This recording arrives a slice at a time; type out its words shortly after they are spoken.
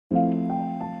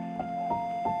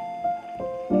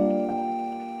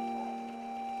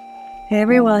Hey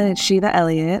everyone, it's Sheva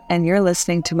Elliot, and you're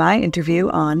listening to my interview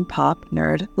on Pop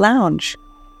Nerd Lounge.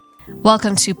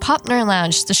 Welcome to Pop Nerd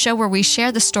Lounge, the show where we share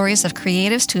the stories of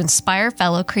creatives to inspire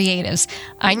fellow creatives.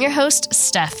 I'm your host,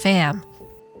 Steph Pham.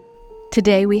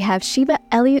 Today we have Sheva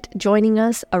Elliot joining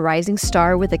us, a rising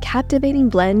star with a captivating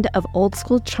blend of old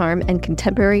school charm and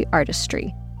contemporary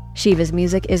artistry. Sheva's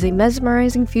music is a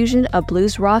mesmerizing fusion of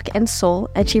blues, rock, and soul,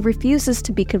 and she refuses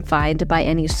to be confined by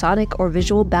any sonic or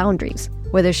visual boundaries.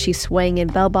 Whether she's swaying in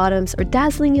bell-bottoms or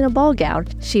dazzling in a ball gown,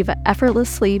 Sheva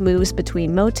effortlessly moves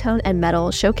between Motown and metal,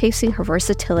 showcasing her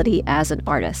versatility as an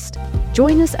artist.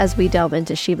 Join us as we delve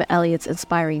into Sheva Elliot's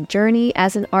inspiring journey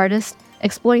as an artist,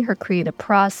 exploring her creative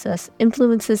process,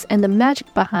 influences, and the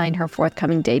magic behind her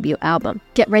forthcoming debut album.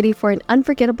 Get ready for an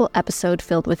unforgettable episode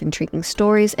filled with intriguing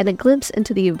stories and a glimpse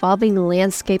into the evolving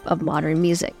landscape of modern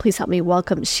music. Please help me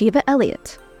welcome Sheva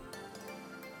Elliot.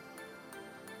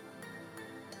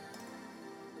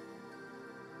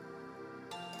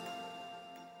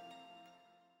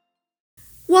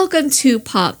 Welcome to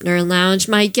Pop Nerd Lounge.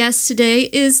 My guest today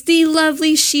is the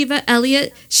lovely Sheva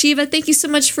Elliot. Sheva, thank you so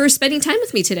much for spending time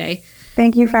with me today.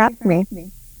 Thank you for having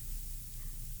me.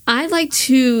 I like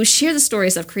to share the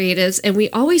stories of creatives, and we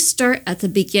always start at the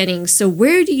beginning. So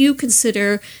where do you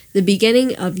consider the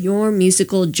beginning of your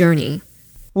musical journey?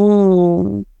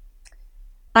 I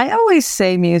always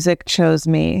say music chose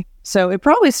me. So it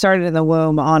probably started in the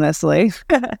womb, honestly.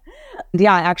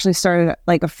 Yeah, I actually started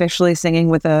officially singing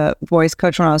with a voice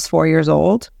coach when I was 4 years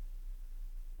old.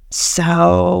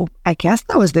 So I guess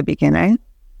that was the beginning.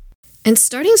 And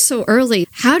starting so early,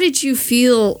 how did you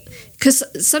feel? Because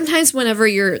sometimes whenever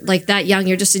you're that young,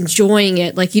 you're just enjoying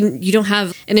it. You don't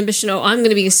have an ambition, I'm going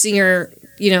to be a singer,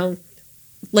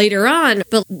 later on.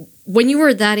 But when you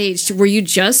were that age, were you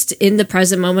just in the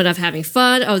present moment of having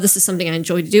fun? Oh, this is something I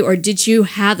enjoy to do. Or did you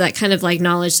have that kind of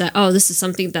knowledge that, oh, this is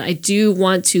something that I do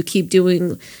want to keep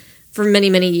doing for many,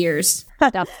 many years?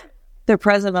 The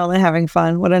present moment having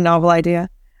fun. What a novel idea.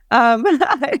 That's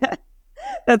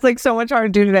so much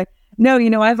hard to do today.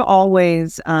 No, I've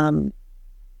always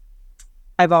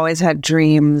had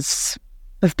dreams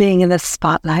of being in the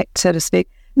spotlight, so to speak.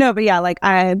 No, but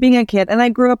yeah, being a kid, and I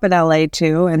grew up in LA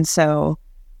too, and so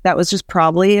that was just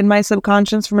probably in my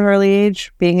subconscious from an early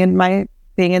age, being in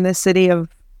this city of,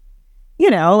 it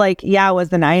was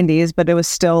the 90s, but it was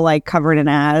still covered in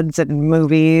ads and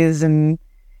movies, and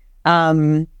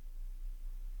yeah,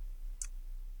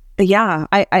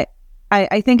 I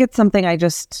think it's something I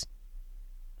just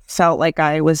felt like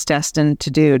I was destined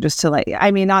to do, just to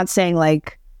not saying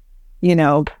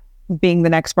being the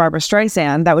next Barbara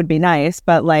Streisand, that would be nice,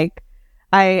 but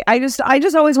I just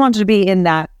always wanted to be in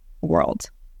that world,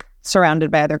 surrounded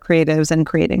by other creatives and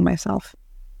creating myself.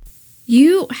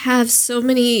 You have so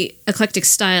many eclectic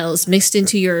styles mixed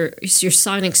into your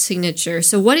sonic signature.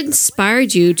 So what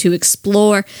inspired you to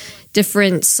explore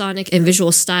different sonic and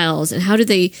visual styles, and how do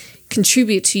they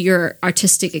contribute to your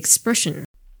artistic expression?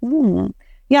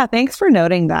 Yeah, thanks for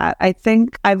noting that. I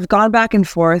think I've gone back and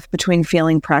forth between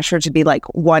feeling pressure to be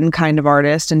one kind of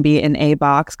artist and be in a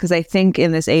box, because I think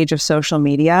in this age of social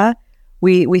media,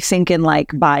 we think in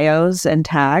bios and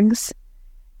tags,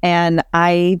 and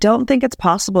I don't think it's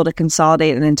possible to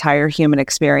consolidate an entire human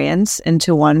experience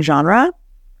into one genre.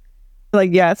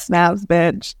 Yeah, snaps,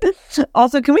 bitch.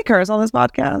 Also, can we curse on this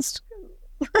podcast?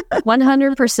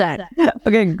 100%.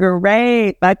 Okay,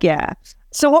 great. Fuck yeah.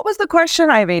 So what was the question?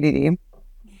 I have ADD.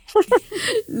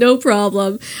 No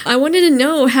problem. I wanted to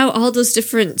know how all those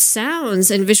different sounds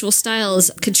and visual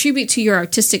styles contribute to your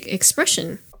artistic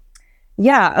expression.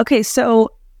 Yeah. Okay. So,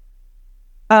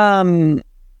 growing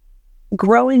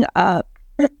up,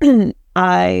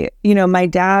 my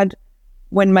dad,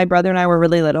 when my brother and I were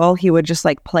really little, he would just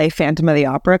play Phantom of the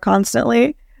Opera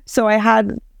constantly. So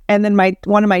and then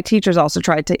one of my teachers also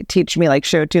tried to teach me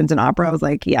show tunes and opera. I was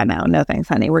like, yeah, no thanks,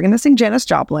 honey. We're going to sing Janis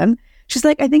Joplin. She's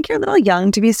like, I think you're a little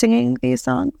young to be singing these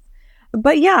songs.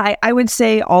 But yeah, I would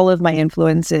say all of my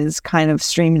influences kind of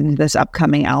streamed into this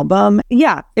upcoming album.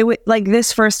 Yeah, it would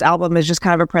this first album is just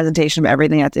kind of a presentation of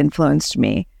everything that's influenced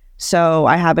me. So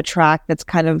I have a track that's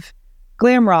kind of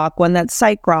glam rock, one that's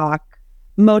psych rock,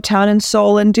 Motown and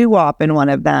soul and doo-wop in one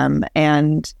of them.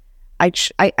 And I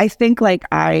think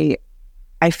I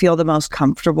feel the most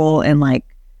comfortable in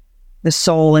the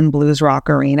soul and blues rock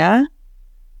arena.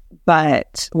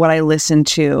 But what I listen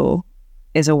to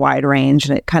is a wide range,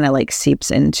 and it kind of seeps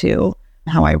into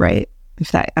how I write.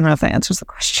 I don't know if that answers the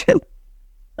question.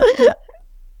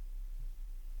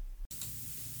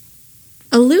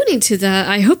 Alluding to that,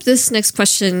 I hope this next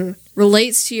question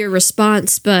relates to your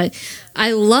response, but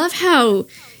I love how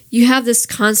you have this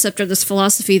concept or this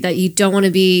philosophy that you don't want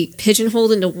to be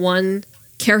pigeonholed into one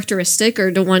characteristic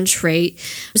or to one trait.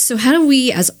 So how do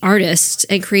we as artists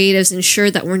and creatives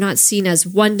ensure that we're not seen as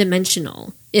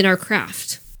one-dimensional in our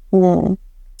craft?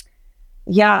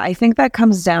 Yeah, I think that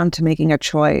comes down to making a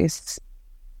choice,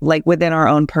 like within our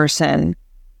own person,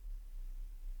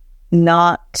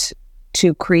 not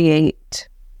to create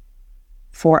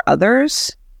for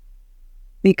others.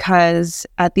 Because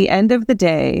at the end of the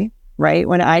day, right,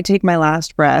 when I take my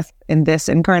last breath in this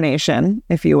incarnation,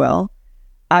 if you will,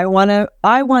 I want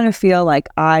to feel like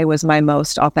I was my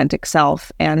most authentic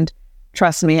self. And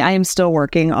trust me, I am still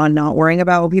working on not worrying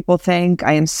about what people think.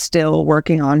 I am still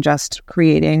working on just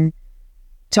creating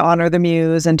to honor the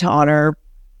muse and to honor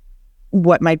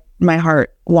what my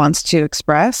heart wants to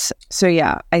express. So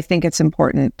yeah, I think it's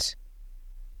important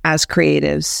as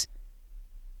creatives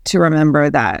to remember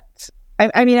that.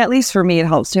 I mean, at least for me, it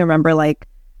helps to remember, like,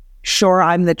 sure,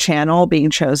 I'm the channel being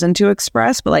chosen to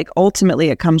express, but like ultimately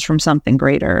it comes from something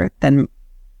greater than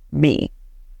me.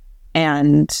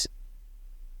 And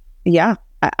yeah,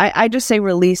 I just say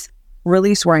release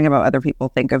worrying about what other people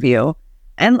think of you.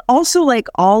 And also, like,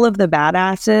 all of the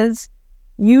badasses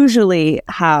usually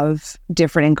have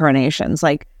different incarnations,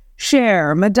 like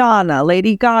Cher, Madonna,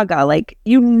 Lady Gaga. Like,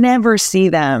 you never see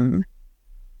them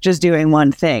just doing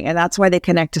one thing. And that's why they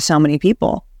connect to so many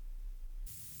people.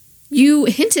 You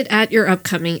hinted at your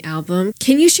upcoming album.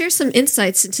 Can you share some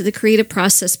insights into the creative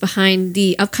process behind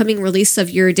the upcoming release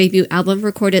of your debut album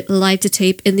recorded live to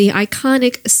tape in the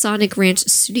iconic Sonic Ranch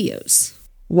studios?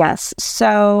 Yes.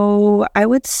 So I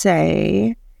would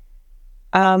say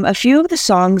a few of the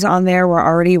songs on there were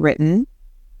already written.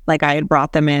 Like, I had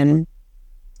brought them in.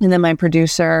 And then my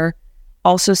producer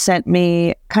also sent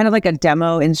me kind of like a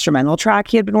demo instrumental track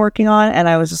he had been working on. And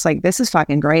I was just like, this is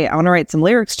fucking great. I want to write some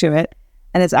lyrics to it.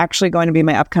 And it's actually going to be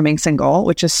my upcoming single,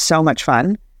 which is so much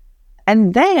fun.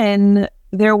 And then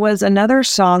there was another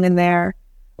song in there.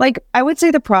 Like, I would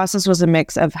say the process was a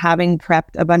mix of having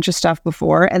prepped a bunch of stuff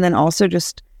before and then also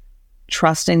just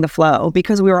trusting the flow,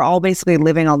 because we were all basically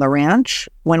living on the ranch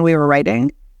when we were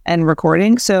writing and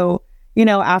recording. So, you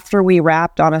know, after we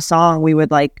wrapped on a song, we would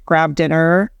like grab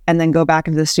dinner and then go back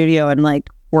into the studio and like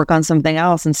work on something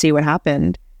else and see what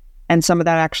happened. And some of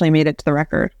that actually made it to the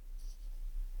record.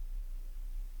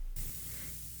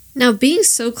 Now, being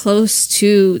so close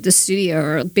to the studio,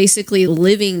 or basically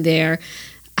living there,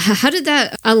 how did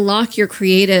that unlock your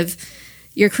creative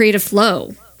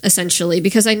flow, essentially?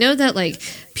 Because I know that like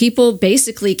people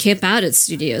basically camp out at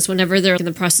studios whenever they're in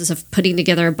the process of putting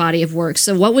together a body of work.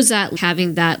 So what was that,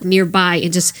 having that nearby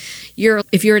and just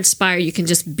if you're inspired, you can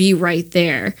just be right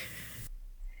there?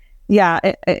 Yeah,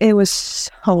 it was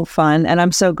so fun. And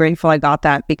I'm so grateful I got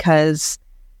that, because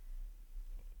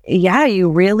yeah, you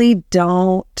really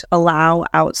don't allow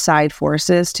outside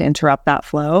forces to interrupt that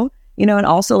flow, you know. And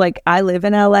also, like, I live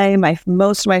in LA,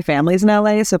 most of my family's in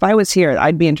LA, so if I was here,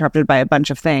 I'd be interrupted by a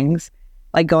bunch of things,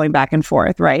 like going back and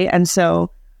forth, right? And so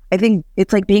I think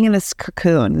it's like being in this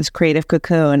cocoon, this creative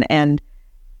cocoon. And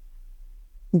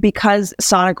because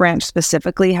Sonic Ranch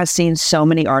specifically has seen so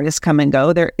many artists come and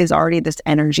go, there is already this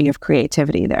energy of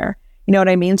creativity there. You know what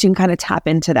I mean? So you can kind of tap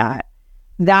into that.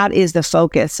 That is the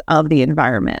focus of the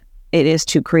environment. It is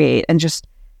to create, and just,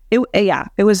 it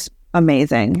was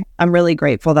amazing. I'm really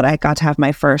grateful that I got to have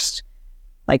my first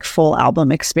like full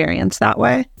album experience that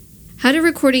way. How did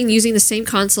recording using the same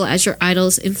console as your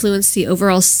idols influence the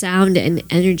overall sound and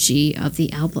energy of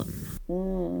the album?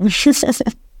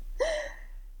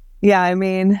 Yeah, I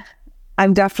mean,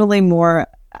 I'm definitely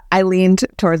I leaned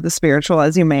towards the spiritual,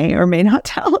 as you may or may not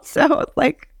tell. So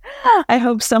like, I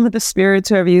hope some of the spirits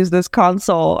who have used this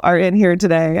console are in here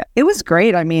today. It was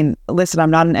great. I mean, listen,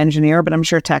 I'm not an engineer, but I'm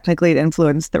sure technically it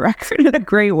influenced the record in a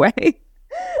great way.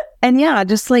 And yeah,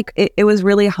 just like it was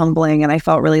really humbling, and I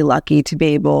felt really lucky to be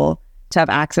able to have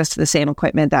access to the same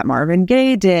equipment that Marvin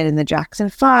Gaye did and the Jackson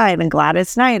 5 and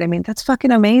Gladys Knight. I mean, that's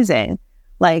fucking amazing.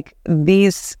 Like,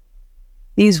 these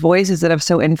voices that have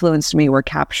so influenced me were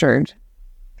captured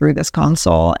through this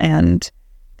console, and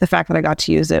the fact that I got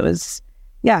to use it was,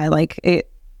 yeah, like it.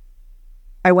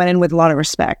 I went in with a lot of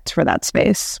respect for that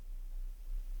space.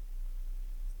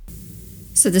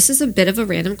 So this is a bit of a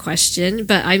random question,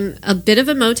 but I'm a bit of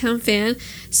a Motown fan.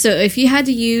 So if you had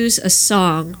to use a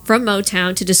song from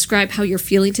Motown to describe how you're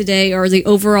feeling today or the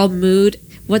overall mood,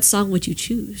 what song would you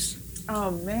choose?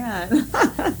 Oh, man.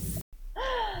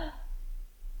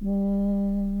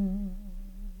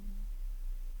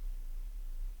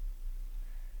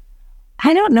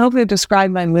 I don't know if it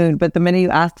described my mood, but the minute you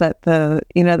asked that,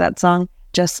 that song,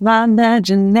 just my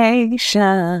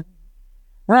imagination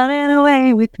running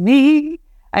away with me.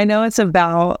 I know it's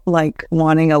about like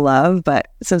wanting a love, but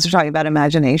since we're talking about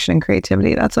imagination and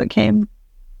creativity, that's what came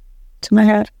to my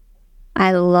head.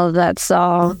 I love that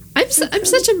song. I'm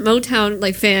such a Motown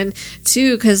like fan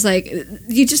too, because like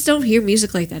you just don't hear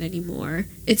music like that anymore.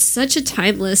 It's such a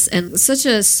timeless and such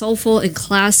a soulful and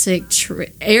classic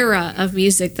era of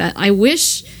music that I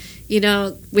wish,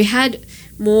 we had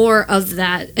more of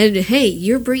that. And hey,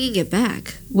 you're bringing it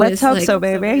back. Let's hope so,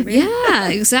 baby. Yeah,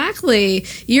 exactly.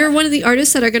 You're one of the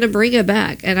artists that are going to bring it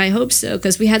back, and I hope so,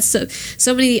 because we had so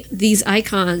many these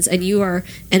icons, and you are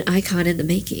an icon in the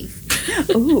making.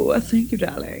 Ooh, thank you,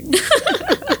 darling.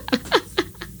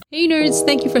 Hey nerds,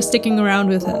 thank you for sticking around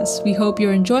with us. We hope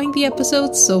you're enjoying the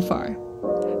episodes so far.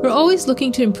 We're always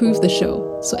looking to improve the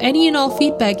show, so any and all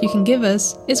feedback you can give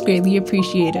us is greatly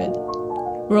appreciated.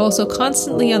 We're also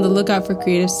constantly on the lookout for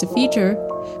creatives to feature,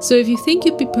 so if you think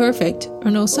you'd be perfect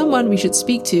or know someone we should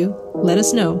speak to, let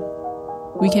us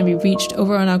know. We can be reached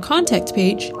over on our contact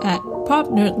page at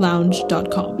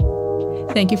popnerdlounge.com.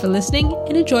 Thank you for listening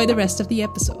and enjoy the rest of the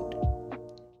episode.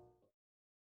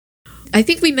 I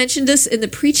think we mentioned this in the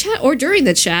pre-chat or during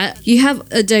the chat. You have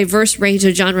a diverse range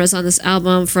of genres on this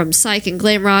album, from psych and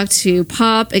glam rock to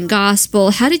pop and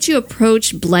gospel. How did you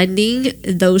approach blending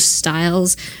those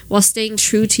styles while staying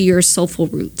true to your soulful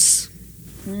roots?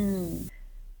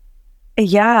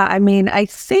 Yeah, I mean, I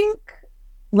think,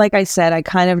 like I said, I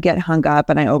kind of get hung up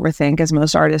and I overthink, as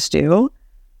most artists do.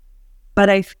 But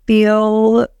I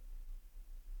feel,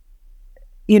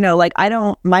 like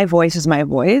my voice is my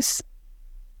voice.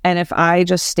 And if I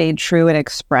just stayed true in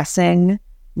expressing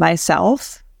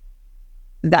myself,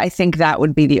 I think that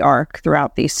would be the arc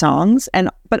throughout these songs.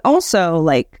 But also,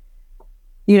 like,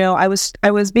 I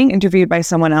was being interviewed by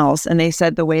someone else, and they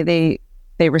said the way they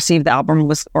received the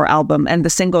album and the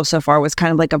single so far was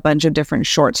kind of like a bunch of different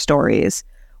short stories,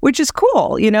 which is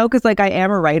cool, because like I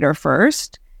am a writer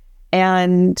first,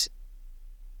 and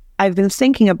I've been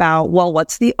thinking about, well,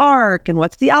 what's the arc and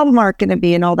what's the album arc going to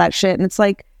be and all that shit, and it's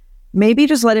like, maybe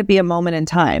just let it be a moment in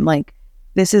time. Like,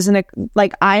 this isn't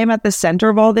like I am at the center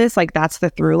of all this. Like, that's the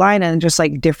through line, and just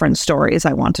like different stories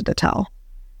I wanted to tell,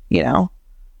 Yeah,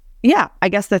 I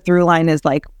guess the through line is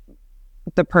like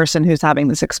the person who's having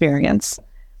this experience.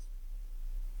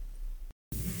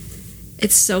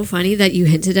 It's so funny that you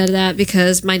hinted at that,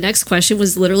 because my next question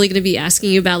was literally going to be asking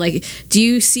you about, like, do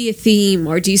you see a theme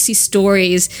or do you see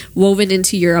stories woven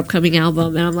into your upcoming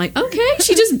album? And I'm like, okay,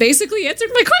 she just basically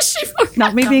answered my question for me.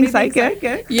 Not me being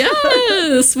psychic.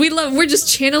 Yes, we're just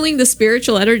channeling the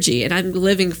spiritual energy, and I'm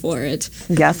living for it.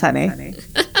 Yes, honey.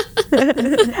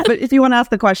 But if you want to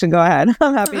ask the question, go ahead.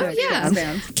 I'm happy to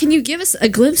expand. Can you give us a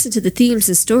glimpse into the themes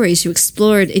and stories you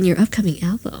explored in your upcoming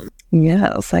album?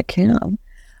 Yes, I can.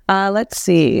 Let's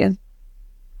see.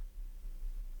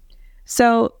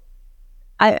 So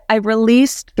I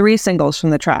released 3 singles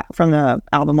from the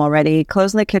album already: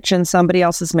 Clothes in the Kitchen, Somebody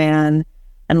Else's Man,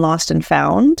 and Lost and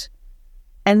Found.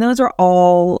 And those are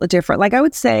all different. Like, I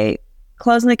would say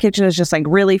Clothes in the Kitchen is just like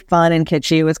really fun and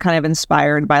kitschy. It was kind of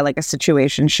inspired by like a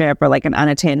situationship or like an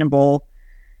unattainable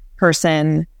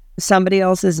person. Somebody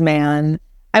Else's Man,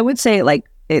 I would say like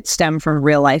it stemmed from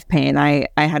real life pain I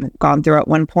had gone through at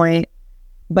one point.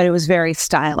 But it was very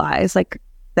stylized. Like,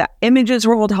 the images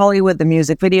were old Hollywood, the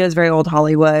music video is very old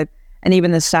Hollywood, and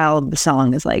even the style of the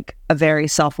song is like a very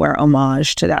self-aware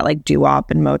homage to that like doo-wop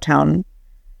and Motown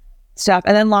stuff.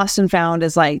 And then Lost and Found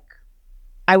is like,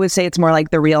 I would say it's more like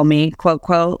the real me, quote,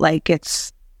 quote. Like,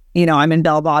 it's, I'm in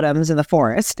bell bottoms in the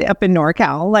forest up in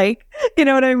NorCal. Like, you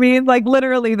know what I mean? Like,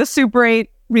 literally the Super 8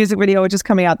 music video, which is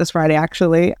coming out this Friday,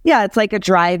 actually. Yeah, it's like a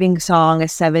driving song, a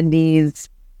 70s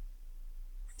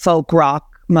folk rock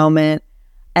moment.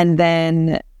 And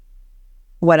then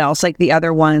what else? Like the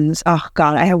other ones, oh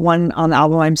God, I have one on the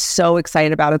album I'm so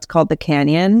excited about. It's called The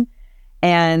Canyon.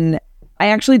 And I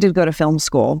actually did go to film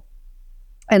school.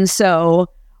 And so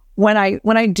when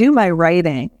I do my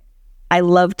writing, I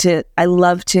love to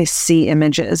see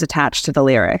images attached to the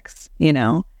lyrics,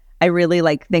 I really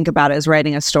like think about it as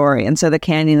writing a story. And so The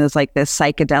Canyon is like this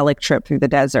psychedelic trip through the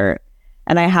desert.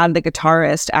 And I had the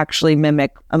guitarist actually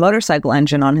mimic a motorcycle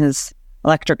engine on his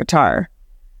electric guitar.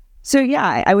 So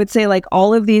yeah, I would say like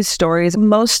all of these stories,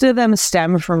 most of them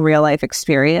stem from real life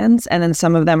experience, and then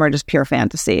some of them are just pure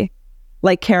fantasy,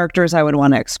 like characters I would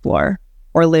want to explore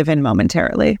or live in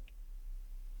momentarily.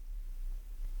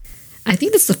 I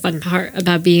think that's the fun part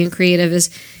about being creative,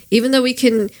 is even though we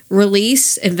can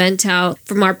release and vent out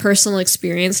from our personal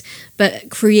experience, but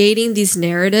creating these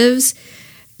narratives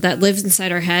that lives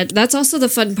inside our head. That's also the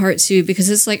fun part too, because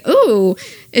it's like, oh,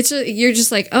 you're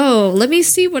just like, oh, let me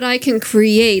see what I can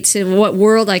create and what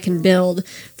world I can build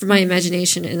for my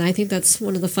imagination. And I think that's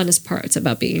one of the funnest parts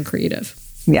about being creative.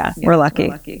 Yeah, we're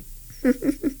lucky.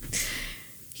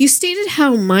 You stated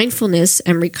how mindfulness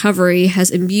and recovery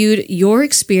has imbued your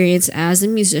experience as a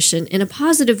musician in a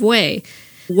positive way.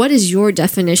 What is your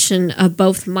definition of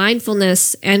both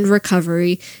mindfulness and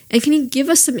recovery? And can you give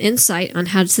us some insight on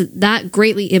how that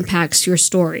greatly impacts your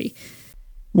story?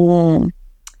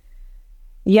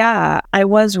 Yeah, I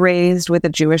was raised with a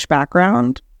Jewish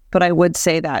background, but I would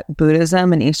say that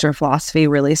Buddhism and Eastern philosophy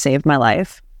really saved my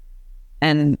life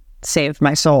and saved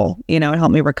my soul. You know, it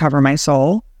helped me recover my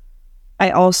soul. I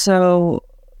also,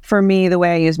 for me, the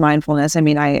way I use mindfulness, I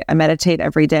mean, I meditate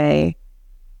every day.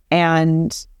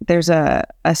 And there's a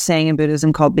saying in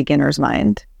Buddhism called beginner's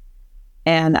mind.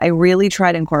 And I really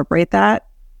try to incorporate that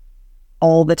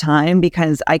all the time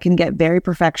because I can get very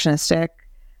perfectionistic.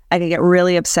 I can get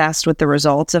really obsessed with the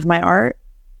results of my art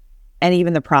and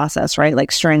even the process, right?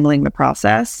 Like strangling the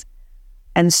process.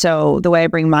 And so the way I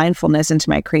bring mindfulness into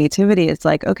my creativity, it's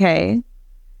like, okay,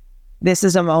 this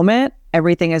is a moment.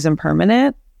 Everything is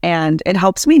impermanent. And it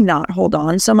helps me not hold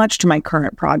on so much to my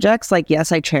current projects. Like,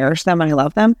 yes, I cherish them and I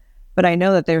love them, but I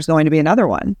know that there's going to be another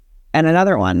one and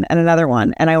another one and another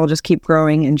one. And I will just keep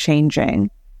growing and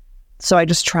changing. So I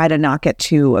just try to not get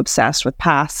too obsessed with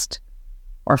past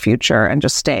or future and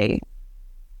just stay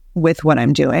with what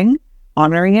I'm doing,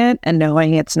 honoring it and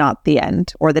knowing it's not the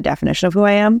end or the definition of who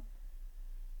I am.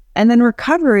 And then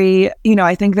recovery, you know,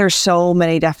 I think there's so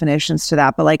many definitions to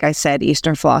that. But like I said,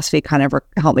 Eastern philosophy kind of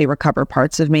helped me recover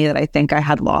parts of me that I think I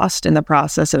had lost in the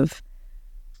process of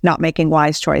not making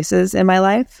wise choices in my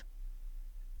life.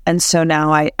 And so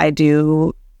now I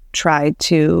do try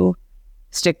to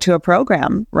stick to a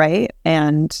program, right?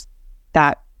 And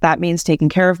that means taking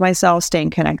care of myself, staying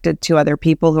connected to other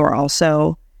people who are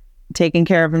also taking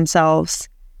care of themselves.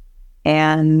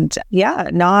 And yeah,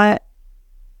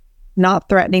 not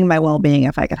threatening my well-being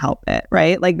if I can help it,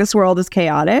 right? Like this world is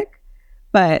chaotic,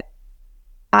 but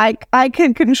I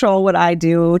can control what I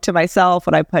do to myself,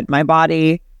 what I put in my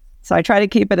body. So I try to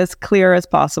keep it as clear as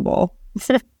possible.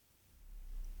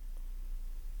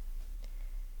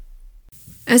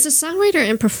 As a songwriter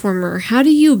and performer, how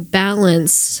do you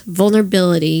balance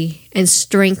vulnerability and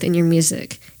strength in your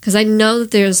music? Because I know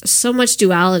that there's so much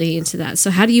duality into that. So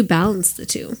how do you balance the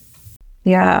two?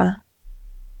 Yeah.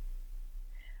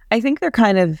 I think they're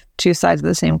kind of two sides of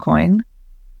the same coin.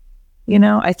 You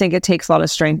know, I think it takes a lot of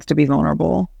strength to be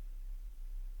vulnerable.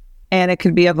 And it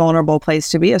could be a vulnerable place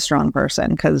to be a strong person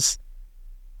because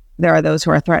there are those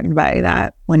who are threatened by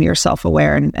that when you're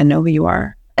self-aware and know who you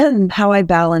are. And how I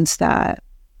balance that,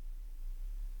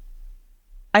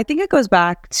 I think it goes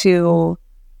back to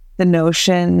the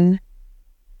notion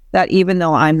that even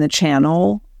though I'm the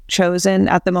channel chosen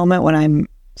at the moment when I'm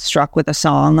struck with a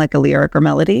song, like a lyric or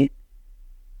melody,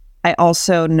 I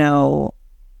also know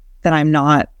that I'm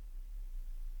not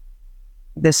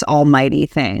this almighty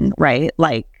thing, right?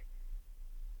 Like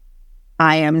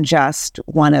I am just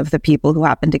one of the people who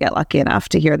happen to get lucky enough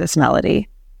to hear this melody.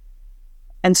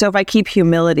 And so if I keep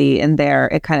humility in there,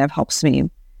 it kind of helps me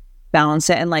balance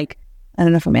it. And like, I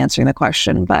don't know if I'm answering the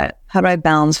question, but how do I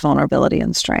balance vulnerability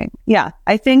and strength? Yeah,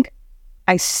 I think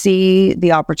I see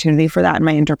the opportunity for that in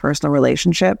my interpersonal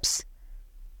relationships,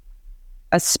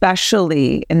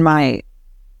 especially in my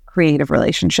creative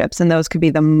relationships. And those could be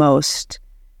the most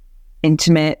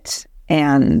intimate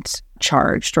and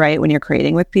charged, right? When you're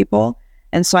creating with people.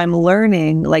 And so I'm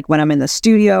learning, like when I'm in the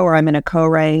studio or I'm in a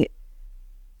co-write,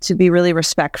 to be really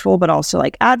respectful, but also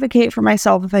like advocate for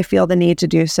myself if I feel the need to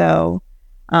do so.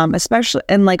 Especially,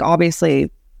 and like obviously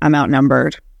I'm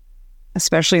outnumbered,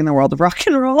 especially in the world of rock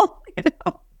and roll. You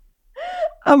know,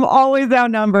 I'm always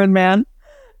outnumbered, man.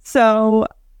 So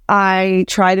I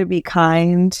try to be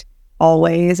kind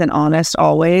always and honest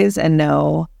always, and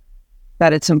know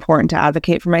that it's important to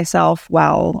advocate for myself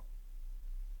while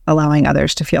allowing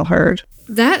others to feel heard.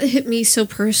 That hit me so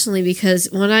personally because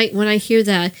when I hear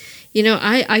that, you know,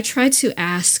 I try to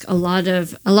ask a lot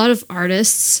of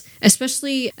artists,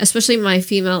 especially my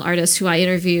female artists who I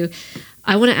interview.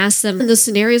 I want to ask them in those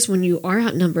scenarios when you are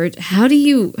outnumbered, how do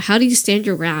you stand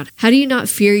your ground? How do you not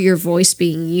fear your voice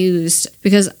being used?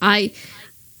 Because I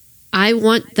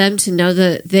want them to know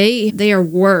that they are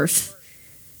worth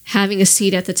having a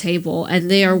seat at the table,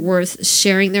 and they are worth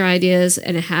sharing their ideas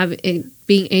and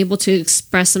being able to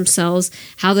express themselves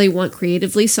how they want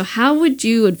creatively. So how would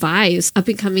you advise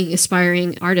up-and-coming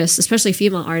aspiring artists, especially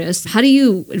female artists, how do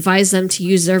you advise them to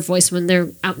use their voice when they're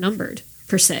outnumbered,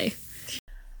 per se?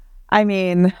 I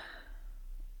mean,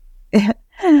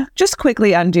 just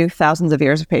quickly undo thousands of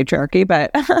years of patriarchy,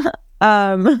 but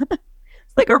it's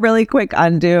like a really quick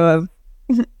undo of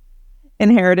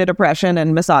inherited oppression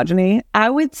and misogyny. I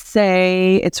would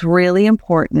say it's really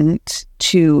important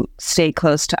to stay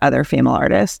close to other female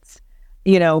artists,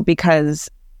 because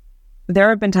there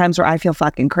have been times where I feel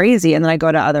fucking crazy, and then I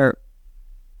go to other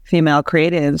female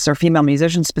creatives or female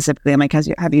musicians specifically. I'm like,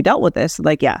 have you dealt with this?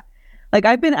 Like, yeah. Like,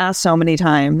 I've been asked so many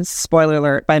times, spoiler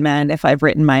alert, by men if I've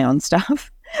written my own stuff.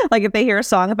 Like, if they hear a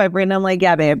song, if I've written, I'm like,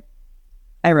 yeah, babe,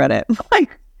 I wrote it.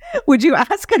 Like, would you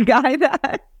ask a guy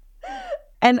that?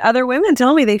 And other women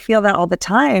tell me they feel that all the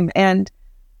time. And,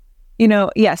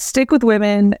 yes, stick with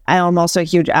women. I'm also a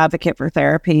huge advocate for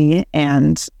therapy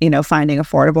and, finding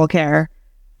affordable care,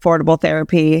 affordable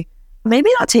therapy. Maybe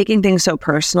not taking things so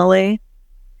personally.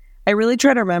 I really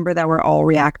try to remember that we're all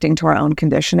reacting to our own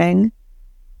conditioning.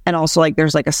 And also, like,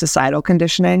 there's like a societal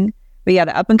conditioning. But yeah,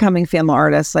 the up and coming female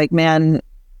artists, like, man,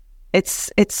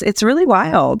 it's really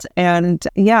wild. And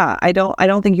yeah, I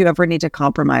don't think you ever need to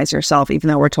compromise yourself, even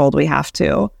though we're told we have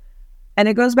to. And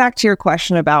it goes back to your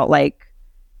question about, like,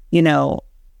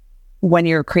 when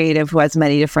you're creative who has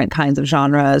many different kinds of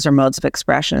genres or modes of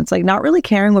expression, it's like not really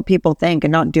caring what people think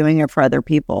and not doing it for other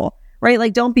people, right?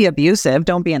 Like, don't be abusive,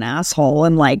 don't be an asshole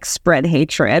and like spread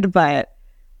hatred, but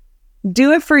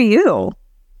do it for you.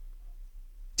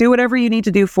 Do whatever you need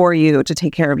to do for you to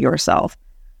take care of yourself.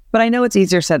 But I know it's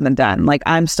easier said than done. Like,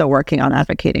 I'm still working on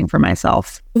advocating for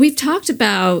myself. We've talked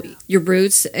about your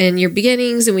roots and your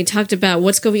beginnings, and we talked about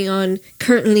what's going on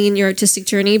currently in your artistic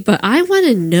journey. But I want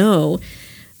to know,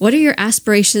 what are your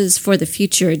aspirations for the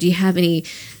future? Do you have any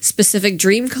specific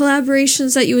dream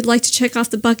collaborations that you would like to check off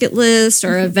the bucket list,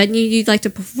 or a venue you'd like to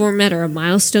perform at, or a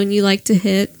milestone you like to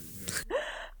hit?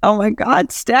 Oh my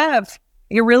God, Steph,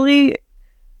 you're really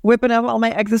whipping up all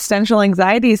my existential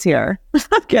anxieties here.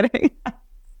 I'm kidding.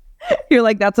 You're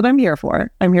like, that's what I'm here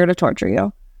for. I'm here to torture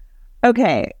you.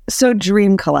 Okay, so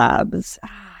dream collabs.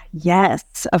 Yes,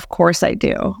 of course I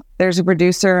do. There's a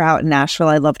producer out in Nashville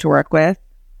I'd love to work with.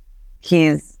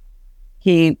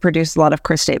 He produced a lot of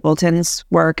Chris Stapleton's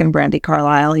work and Brandy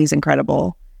Carlisle. He's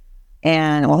incredible.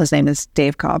 And, well, his name is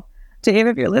Dave Cobb. Dave,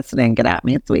 if you're listening, get at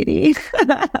me, sweetie.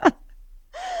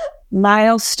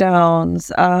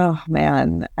 Milestones. Oh,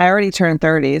 man. I already turned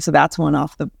 30, so that's one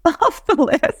off the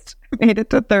list. Made it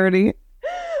to 30.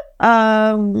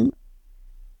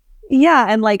 Yeah,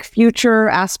 and like future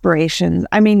aspirations.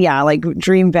 I mean, yeah, like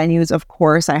dream venues, of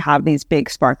course. I have these big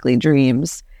sparkly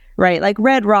dreams, right? Like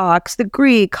Red Rocks, the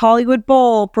Greek, Hollywood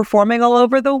Bowl, performing all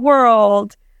over the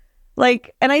world.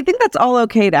 Like, and I think that's all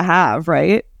okay to have,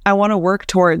 right? I want to work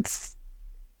towards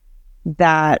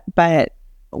that, but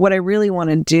what I really want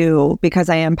to do, because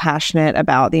I am passionate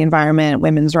about the environment,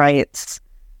 women's rights,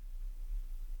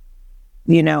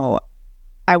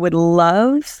 I would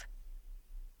love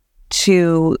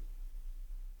to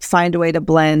find a way to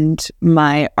blend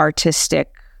my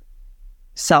artistic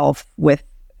self with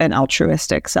an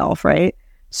altruistic self, right?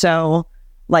 So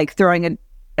like throwing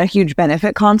a huge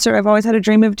benefit concert I've always had a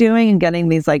dream of doing, and getting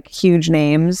these like huge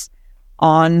names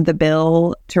on the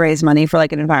bill to raise money for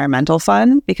like an environmental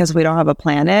fund, because if we don't have a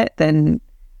planet, then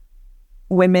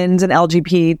women's and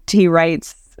LGBT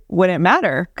rights wouldn't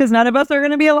matter, because none of us are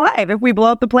going to be alive if we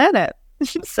blow up the planet.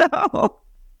 So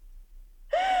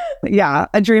yeah,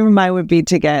 a dream of mine would be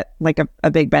to get like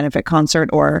a big benefit concert,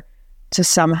 or to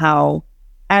somehow,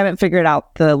 I haven't figured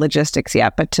out the logistics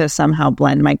yet, but to somehow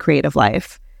blend my creative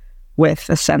life with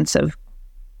a sense of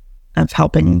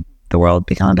helping the world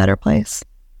become a better place.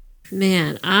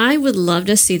 Man, I would love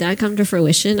to see that come to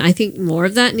fruition. I think more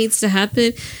of that needs to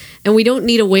happen. And we don't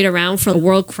need to wait around for a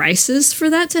world crisis for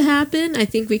that to happen. I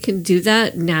think we can do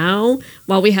that now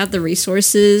while we have the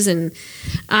resources. And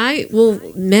I will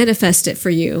manifest it for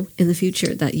you in the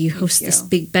future, that you host this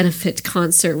big benefit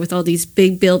concert with all these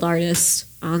big build artists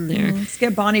on there. Let's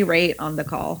get Bonnie Raitt on the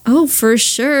call. Oh, for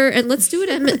sure. And let's do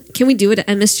it. Can we do it at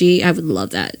MSG? I would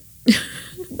love that.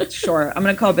 Sure. I'm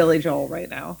going to call Billy Joel right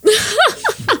now.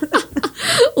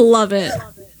 Love it.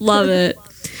 Love it.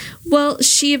 Well,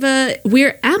 Sheva,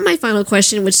 we're at my final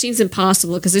question, which seems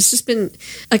impossible because it's just been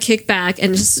a kickback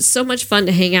and just so much fun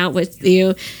to hang out with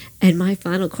you. And my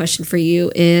final question for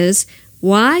you is,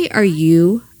 why are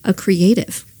you a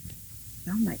creative?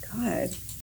 Oh my God.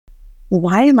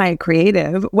 Why am I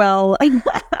creative? Well,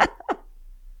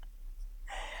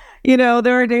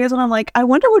 there are days when I'm like, I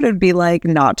wonder what it'd be like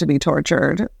not to be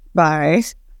tortured by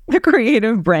the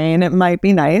creative brain. It might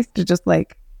be nice to just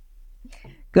like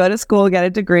go to school, get a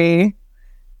degree,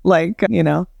 like,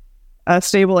 a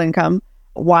stable income.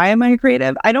 Why am I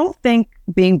creative? I don't think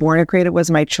being born a creative was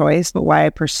my choice, but why I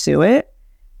pursue it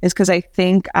is because I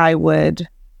think I would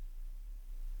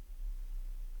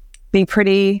be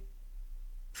pretty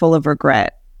full of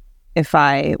regret if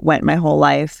I went my whole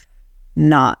life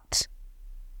not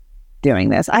doing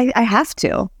this. I have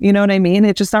to, you know what I mean?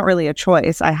 It's just not really a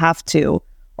choice. I have to,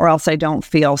 or else I don't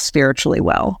feel spiritually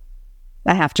well.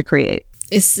 I have to create.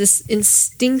 It's this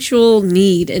instinctual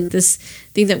need and this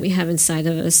thing that we have inside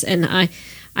of us. And I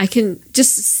can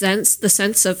just sense the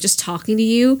sense of just talking to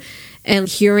you and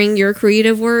hearing your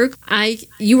creative work.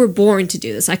 You were born to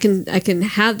do this. I can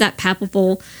have that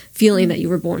palpable feeling that you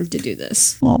were born to do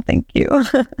this. Well, thank you.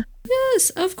 Yes,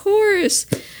 of course.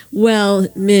 Well,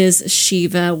 Ms.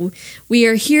 Sheva, we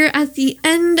are here at the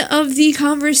end of the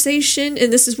conversation,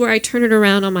 and this is where I turn it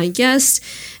around on my guest,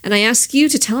 and I ask you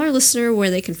to tell our listener where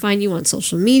they can find you on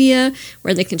social media,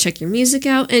 where they can check your music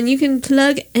out, and you can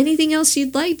plug anything else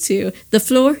you'd like to. The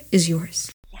floor is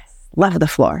yours. Love the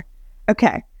floor.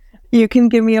 Okay. You can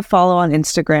give me a follow on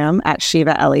Instagram at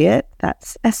Sheva Elliot.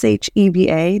 That's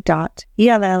SHEVA.ELLIOT.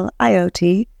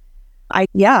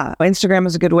 Instagram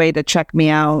is a good way to check me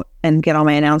out and get all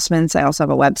my announcements. I also have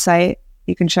a website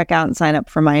you can check out and sign up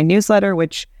for my newsletter,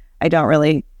 which I don't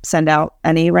really send out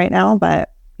any right now,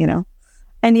 but and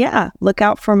look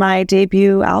out for my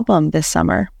debut album this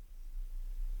summer.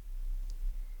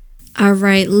 All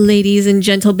right, ladies and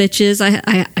gentle bitches.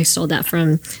 I stole that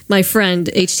from my friend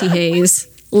H.T. Hayes.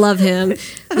 Love him.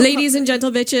 Ladies and gentle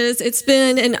bitches, it's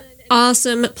been an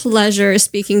awesome pleasure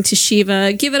speaking to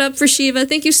Sheva. Give it up for Sheva.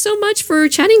 Thank you so much for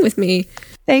chatting with me.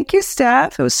 Thank you,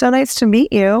 Steph. It was so nice to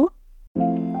meet you.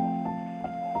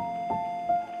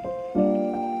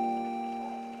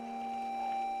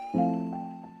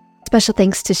 Special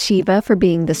thanks to Sheva for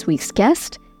being this week's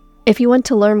guest. If you want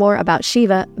to learn more about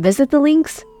Sheva, visit the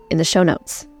links in the show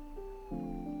notes.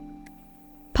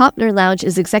 Pop Nerd Lounge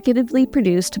is executively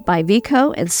produced by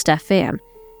Vico and Steph Pham.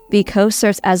 Vico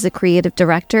serves as the creative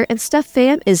director, and Steph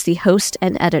Pham is the host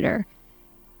and editor.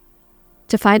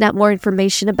 To find out more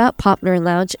information about Pop Nerd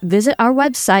Lounge, visit our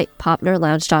website,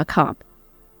 popnerdlounge.com.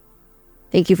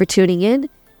 Thank you for tuning in,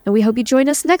 and we hope you join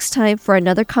us next time for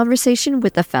another conversation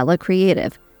with a fellow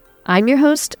creative. I'm your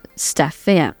host, Steph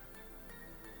Pham.